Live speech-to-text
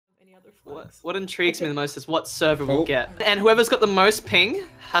any other flags. What intrigues me the most is what server we'll get. And whoever's got the most ping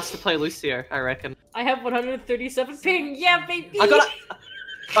has to play Lucio, I reckon. I have 137 ping. Yeah, baby. I got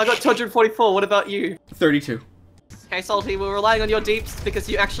 244. What about you? 32. Okay, Salty, we're relying on your deeps because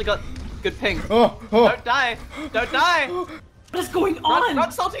you actually got good ping. Oh. Don't die. Don't die. What is going on?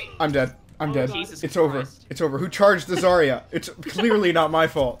 Run, Salty. I'm dead. I'm dead. Jesus it's Christ. over. It's over. Who charged the Zarya? It's clearly not my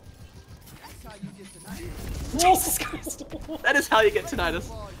fault. Jesus Christ. That is how you get tinnitus.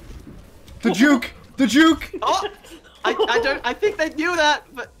 The juke! The juke! Oh! I think they knew that,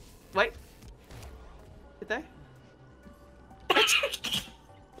 but wait. Did they?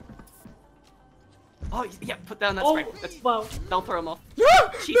 Oh yeah, put down that spray. That's, wow. They'll throw him off. No!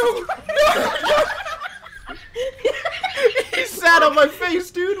 No! He sat on my face,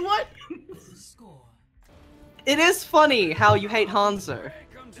 dude. What? It is funny how you hate Hanzo,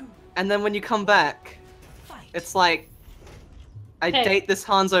 and then when you come back, it's like I date this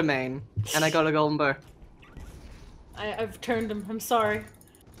Hanzo main, and I got a golden bow. I've turned him. I'm sorry.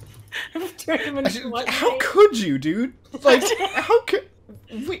 I've turned him into what? How could you, dude? Like, how could?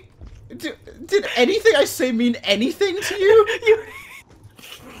 Wait, did anything I say mean anything to you?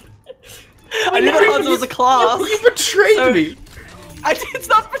 I knew that Hanzo was a class. You betrayed me. It's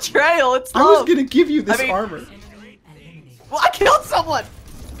not betrayal. It's I was gonna give you this armor. Well, I killed someone.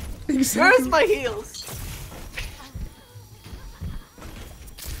 Exactly. Where's my heals?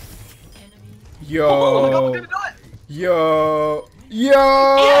 Yo. Oh my god, we're gonna do it. Yo.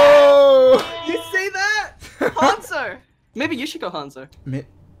 Yo. Yeah! You see that? Hanzo. Maybe you should go Hanzo. Me?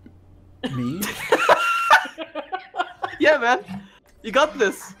 Yeah, man. You got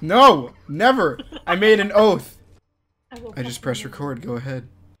this. No, never. I made an oath. I just pressed record. Go ahead.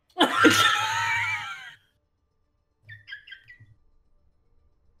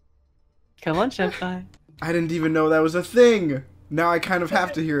 Come on, Zylpai. I didn't even know that was a thing. Now I kind of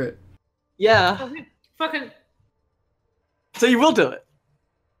have to hear it. Yeah. Fucking. So you will do it?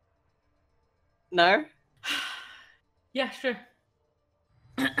 No? Yeah, sure.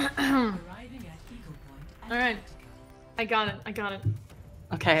 Alright. I got it. I got it.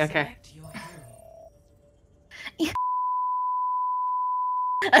 Okay, okay.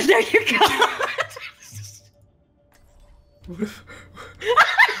 And there you go.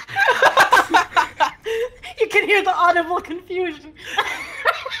 You can hear the audible confusion.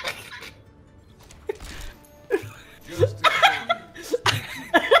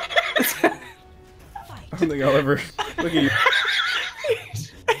 I don't think I'll ever look at you.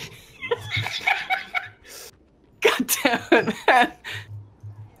 God damn it,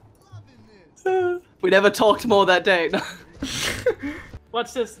 man. We never talked more that day. No.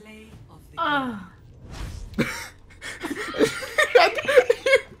 Watch this. I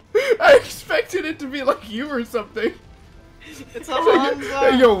expected it to be like you or something. It's a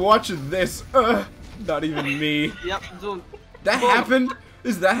Hanzo. Yo, watch this. Not even me. Yep. That happened?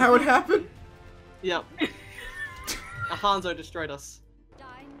 Is that how it happened? Yep. A Hanzo destroyed us.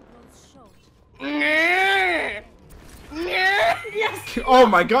 Yes. Oh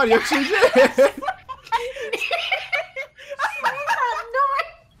my god, you actually did!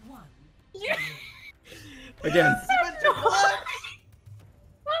 Again. What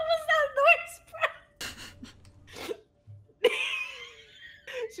was that noise?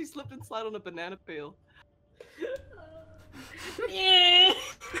 She slipped and slid on a banana peel. Yeah.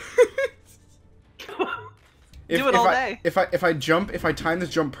 Do it all day. If I time this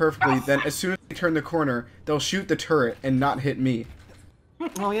jump perfectly, then as soon as I turn the corner, they'll shoot the turret and not hit me.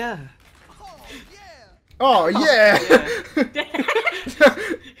 Oh yeah. Oh yeah! It's a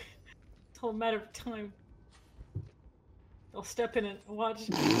whole matter of time. They'll step in it and watch.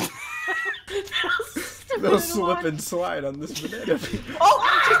 They'll slip and slide on this banana peel. Oh!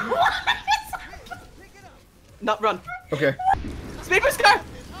 Not run. Okay. Speed boost, go!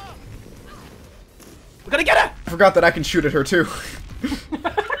 We're gonna get her! I forgot that I can shoot at her too.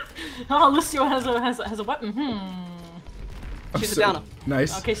 Oh, Lucio has a weapon. She's a downer.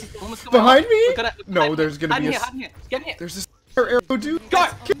 Nice. Okay, she's Almost behind me? Gonna, No, there's gonna be a. Hide in here. Get in here. There's this arrow, dude. Go!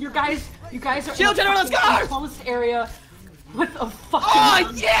 You guys are Shield in general, let's go! the closed area with a fucking.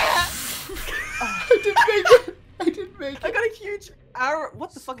 Oh yeah! I didn't make it. I didn't make it. I got a huge arrow.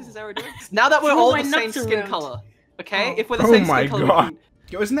 What the fuck is this arrow doing? Now that we're all my the same nuts skin around. color, okay? If we're the Oh same my skin color, god.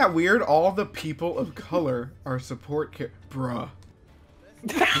 Yo, isn't that weird? All the people of color are support Bruh.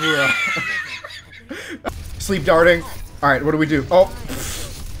 Bruh. Sleep darting. Alright, what do we do? Oh.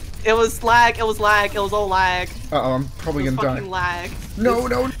 it was lag. It was lag. It was all lag. Uh-oh, I'm probably It was gonna fucking die. lag. No,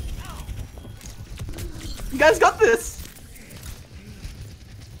 no. You guys got this.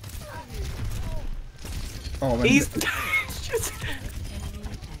 Oh, man. He's.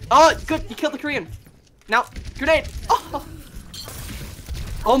 Oh, good. You killed the Korean. Now, grenade. Oh,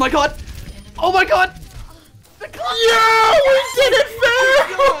 oh my god. Oh my god. Yeah, we did it,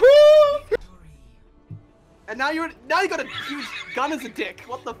 fair. And now you got a huge gun as a dick.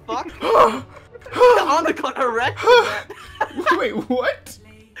 What the fuck? The armor got erect. Wait, what?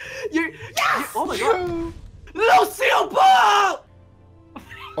 You, oh my god. No Zylpai!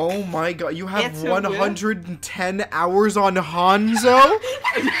 Oh my god, you have It's a 110 hours on Hanzo?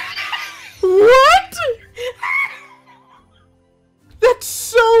 What? That's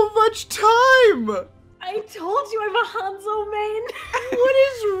so much time! I told you I'm a Hanzo main. What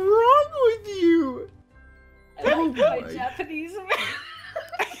is wrong with you? I like Oh my my. Japanese.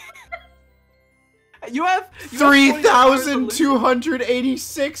 You have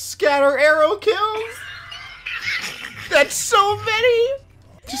 3,286 scatter arrow kills? That's so many!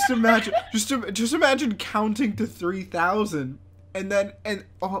 Just imagine counting to 3,000 and then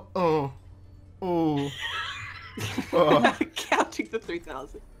oh. Counting to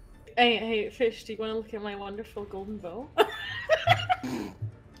 3,000. Hey, Fish, do you want to look at my wonderful golden bow?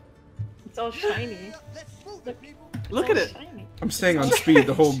 It's all shiny. Look at it. Shiny. I'm staying on speed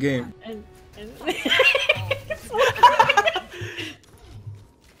the whole game. And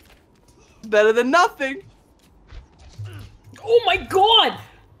Better than nothing. oh my god!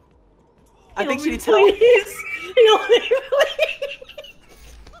 I think she needs help. help. Please! Heal me, please!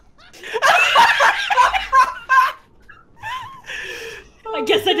 I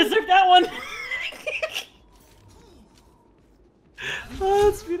guess I deserve that one. Oh,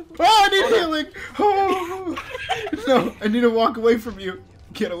 that's beautiful. Oh, I need healing! Oh. No, I need to walk away from you.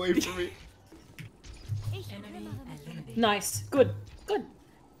 Get away from me. Nice. Good. Good.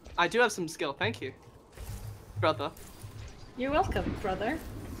 I do have some skill, thank you. Brother. You're welcome, brother.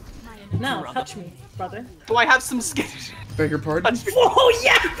 Now, touch me, brother. Do I have some skill? Beg your pardon? Touch me. Oh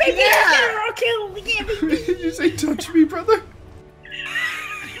yeah, baby! Yeah! Arrow kill! Yeah, baby! Did you say touch me, brother?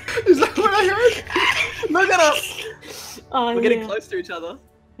 Is that what I heard? Look at us! We're getting yeah. close to each other.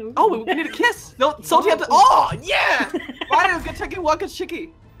 Ooh. Oh, we need a kiss! No, Salty have to- Oh, yeah! Right, let's get Chucky Waka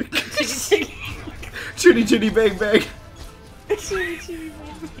Chicky. Chitty chitty bang bang.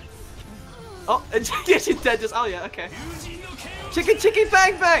 Oh, and yeah, she's dead just- oh yeah, okay. Chicky Chicky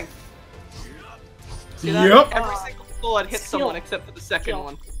Bang Bang! See that? Yep. Every single sword hits Skill. someone except for the second Skill.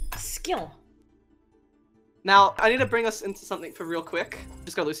 one. Skill. Now, I need to bring us into something for real quick.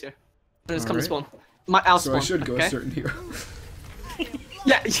 Just go Lucio. And just come to Alright. spawn. Our So spawn, I should go okay? a certain hero.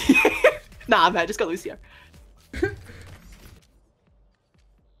 Yeah. Nah, man, just go Lucio.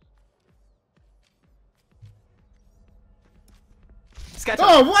 Sketch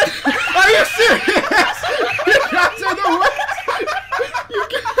Oh, what? Are you serious? You got to the way. You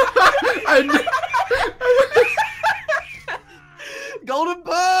got. Golden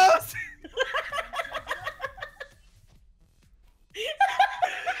Burst!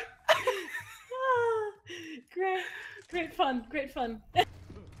 Great fun, great fun.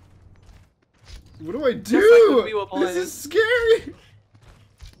 What do I Just like when we were do? This playing. is scary.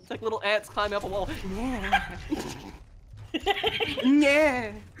 It's like little ants climbing up a wall.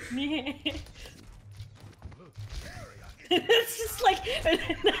 Yeah. It's just like a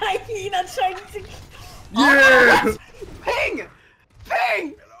hyena trying to. Yeah. Ping!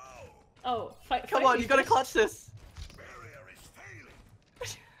 Ping! Oh, fight! Come fight on, me you gotta first. clutch this.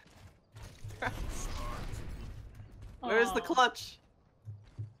 Where's the Aw. clutch?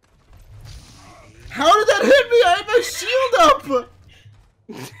 How did that hit me? I had my shield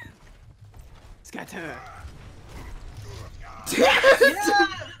up. Scatter. Damn it.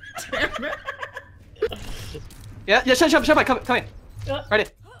 Damn it. Yeah, shut up, come in. Ready.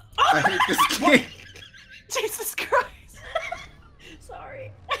 I hate this game. Jesus Christ.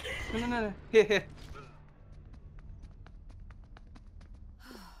 Sorry. No. Here.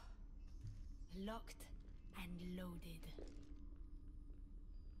 Locked and loaded.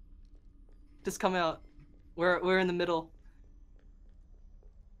 Just come out. We're in the middle.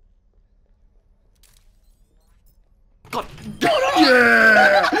 God.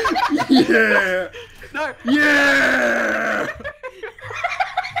 Yeah. Yeah. No. Yeah.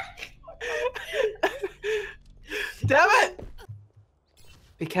 Damn it!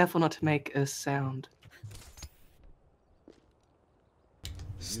 Be careful not to make a sound.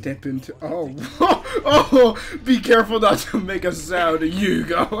 Step into. Oh. Oh. Be careful not to make a sound. You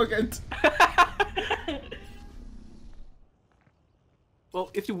go again. Well,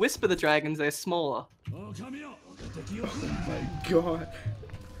 if you whisper the dragons, they're smaller. Oh my god.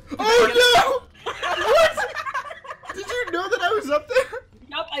 Oh no! What? Did you know that I was up there?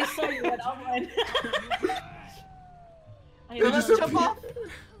 Yup, I saw you went online. I It just know. Jump off.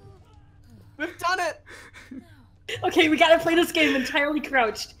 Okay, we gotta play this game entirely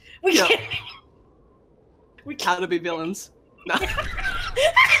crouched. We Yeah. can't. We How can't. to be villains. No.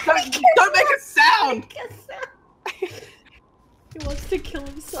 Don't make a sound! He wants to kill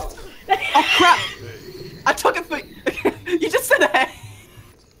himself. Oh crap! I took it for you just said hey.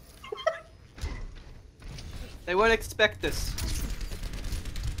 They won't expect this.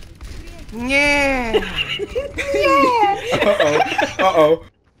 Yeah. Uh-oh.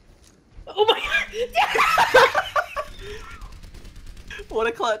 Oh my god! What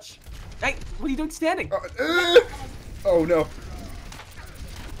a clutch. Hey, what are you doing standing? Oh no.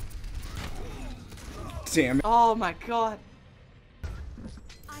 Damn it. Oh my god.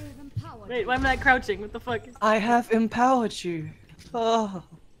 I have empowered. Wait, why am I crouching? What the fuck? I have empowered you. Oh.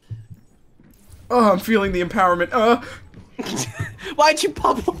 Oh, I'm feeling the empowerment. Why'd you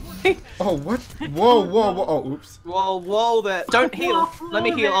pop away? Oh, what? Whoa, whoa, whoa. Oh, oops. Whoa there. Don't heal. Let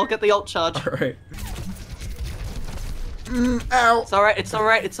me heal. I'll get the ult charge. Alright. Ow. It's alright, it's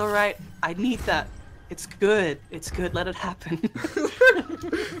alright, it's alright. I need that. It's good. It's good. Let it happen.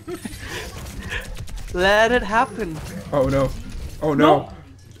 Let it happen. Oh no. Oh no. No.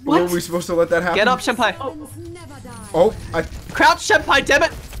 Were What? we supposed to let that happen? Get up, Zylpai. Never die. Oh, Crouch, Zylpai, damn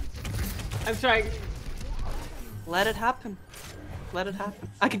it! I'm trying. Let it happen. Let it happen.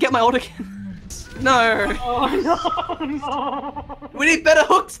 I can get my ult again. No. Oh no, no. We need better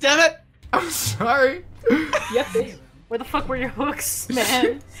hooks, damn it! I'm sorry. Yep. Where the fuck were your hooks,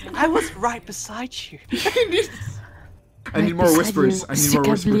 man? I was right beside you. I need more whispers. I need more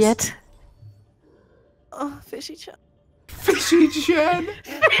whispers. Oh, fishy chat. Fishy Chen.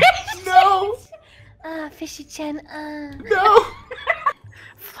 No. Fishy-chan, No.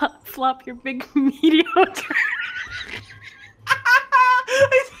 Flop your big mediocre.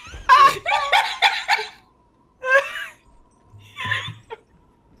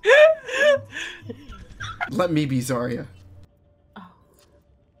 Let me be Zarya.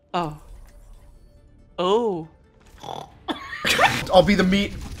 Oh. Oh. I'll be the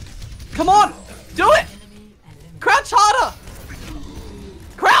meat. Come on! Do it! Crouch harder!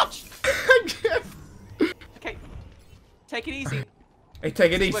 Crouch! Okay. Take it easy. Hey,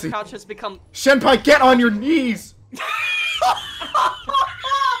 take it This is where easy. crouch has become. Senpai, get on your knees.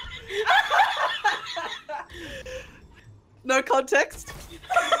 No context?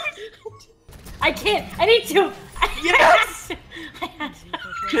 I can't. I need to. Yes! I had to.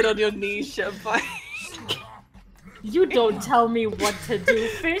 Get on your knees, Zylpai. You don't tell me what to do,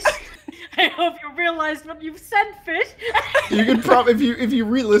 Fish. I hope you realized what you've said, Fish. You can probably, if you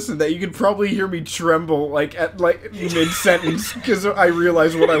re-listen that, you can probably hear me tremble like at mid-sentence because I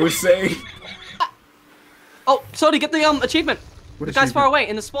realized what I was saying. Oh, sorry, get the achievement. What The guy's far achievement? away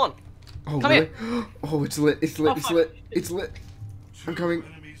in the spawn. Oh, Come really? Oh, it's lit. It's lit. Oh, It's fuck. lit. It's lit. I'm coming.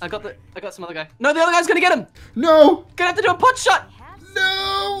 I got some other guy. No, the other guy's gonna get him. No. Gonna have to do a punch shot.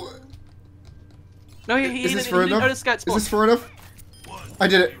 No. No, he Is this didn't for enough? notice scout Is spawn. this for enough? I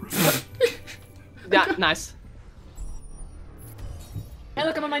did it. Yeah, nice. Hey,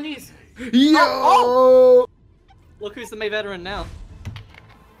 look, I'm on my knees. Yo. Oh, Look who's the May veteran now.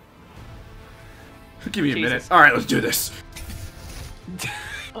 Give me a minute. Jesus. All right, let's do this.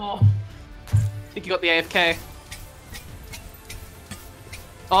 Oh. I think you got the AFK.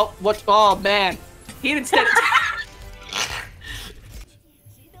 Oh, what? Oh man, he instead.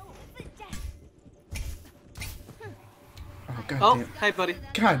 Oh god Oh, damn. hey buddy.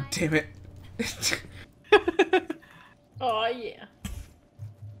 God damn it. Oh yeah.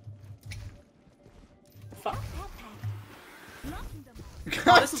 Fuck.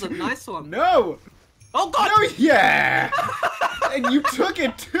 Oh, this is a nice one. No. Oh god. No. Yeah. And you took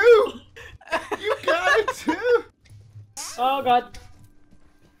it too. You got it too. Oh god.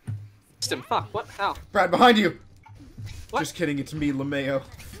 System. Fuck. What? How? Brad, behind you. What? Just kidding. It's me, LeMayo.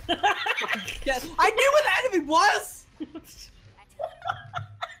 Yes. I knew where the enemy was.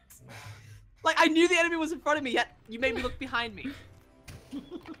 Like I knew the enemy was in front of me, yet you made me look behind me.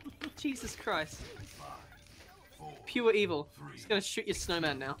 Jesus Christ. Pure evil. Just gonna shoot your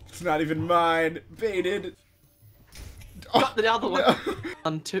snowman now. It's not even mine. Baited. Got the other one. no.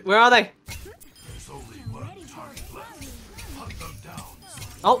 1, 2. Where are they?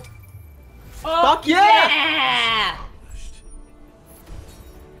 Oh. Oh, Fuck yeah! yeah!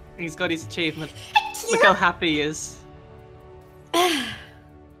 He's got his achievement. Look how happy he is. And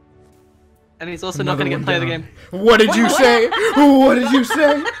he's also not Another gonna one get play of the down. game. What did you What? say? What did you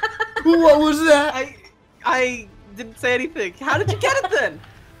say? What was that? I didn't say anything. How did you get it then?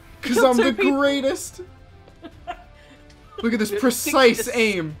 Because Killed I'm two the people. greatest. Look at this Think precise this-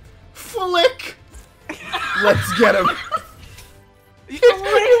 aim. Flick. Let's get him. You-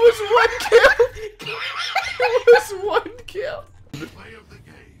 It was one kill. It was Just one kill. Play of the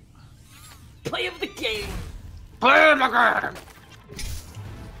game. Play of the game. Play the game.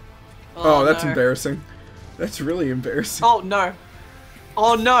 Oh, that's no. embarrassing. That's really embarrassing. Oh no.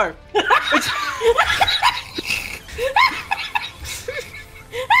 Oh no.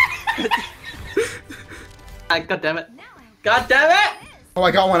 God damn it. God damn it! Oh,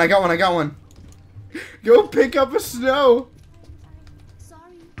 I got one. I got one. I got one. Go pick up a snow.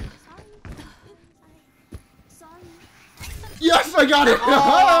 Sorry. Sorry. Yes, I got it.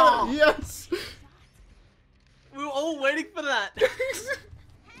 Oh. Yes. We were all waiting for that.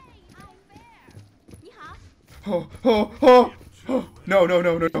 Oh, oh, oh, oh. No, no,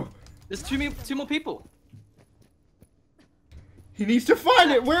 no, no, no. There's two more people. He needs to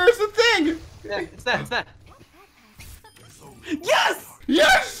find it. Where is the thing? Yeah, it's there, it's there. Yes!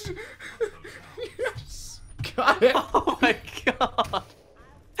 Yes! Yes! Got it. Oh my god.